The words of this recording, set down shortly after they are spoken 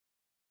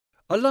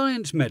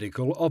Alliance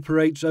Medical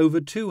operates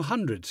over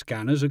 200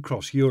 scanners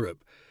across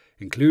Europe,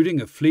 including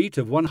a fleet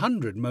of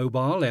 100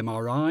 mobile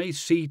MRI,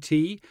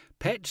 CT,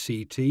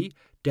 PET-CT,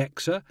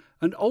 DEXA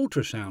and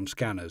ultrasound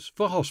scanners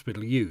for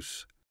hospital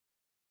use.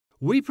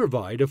 We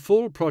provide a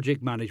full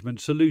project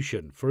management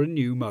solution for a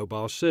new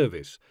mobile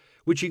service,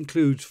 which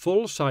includes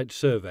full site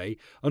survey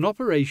and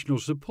operational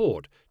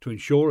support to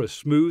ensure a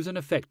smooth and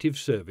effective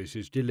service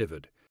is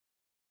delivered.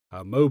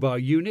 Our mobile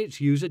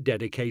units use a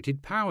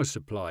dedicated power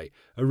supply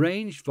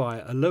arranged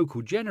via a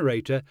local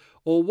generator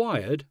or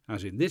wired,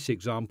 as in this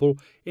example,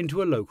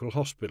 into a local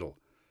hospital.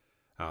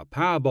 Our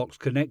Powerbox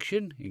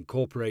connection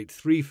incorporates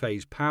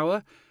three-phase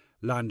power,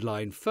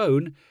 landline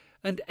phone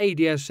and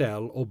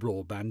ADSL or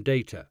broadband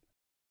data.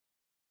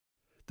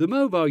 The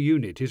mobile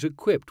unit is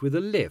equipped with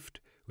a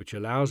lift which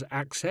allows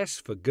access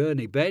for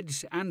gurney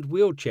beds and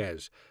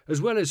wheelchairs,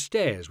 as well as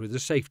stairs with a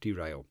safety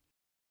rail.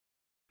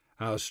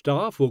 Our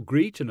staff will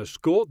greet and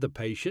escort the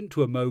patient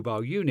to a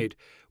mobile unit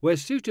where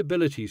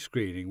suitability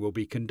screening will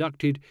be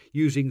conducted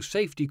using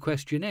safety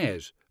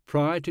questionnaires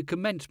prior to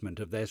commencement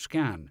of their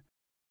scan.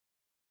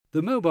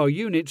 The mobile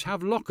units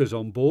have lockers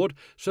on board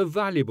so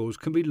valuables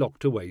can be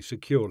locked away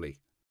securely.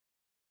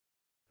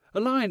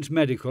 Alliance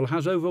Medical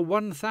has over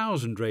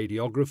 1,000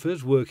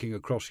 radiographers working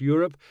across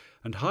Europe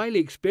and highly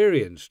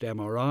experienced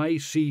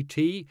MRI,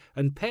 CT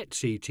and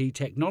PET-CT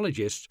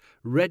technologists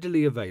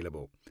readily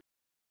available.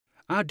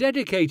 Our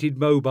dedicated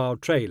mobile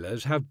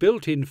trailers have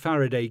built-in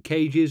Faraday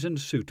cages and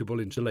suitable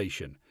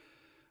insulation.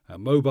 Our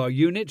mobile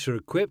units are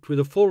equipped with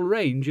a full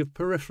range of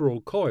peripheral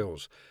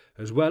coils,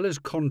 as well as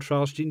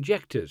contrast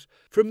injectors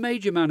from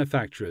major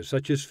manufacturers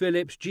such as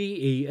Philips,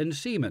 GE and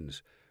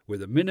Siemens,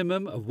 with a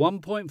minimum of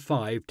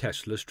 1.5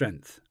 Tesla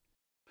strength.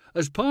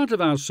 As part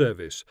of our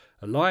service,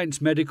 Alliance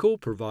Medical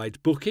provides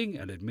booking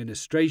and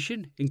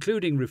administration,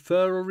 including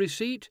referral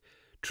receipt,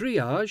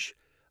 triage,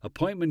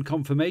 appointment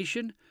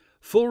confirmation,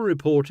 full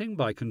reporting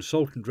by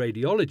consultant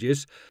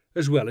radiologists,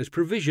 as well as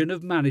provision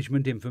of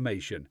management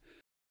information.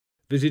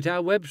 Visit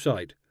our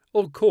website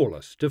or call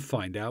us to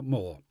find out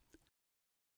more.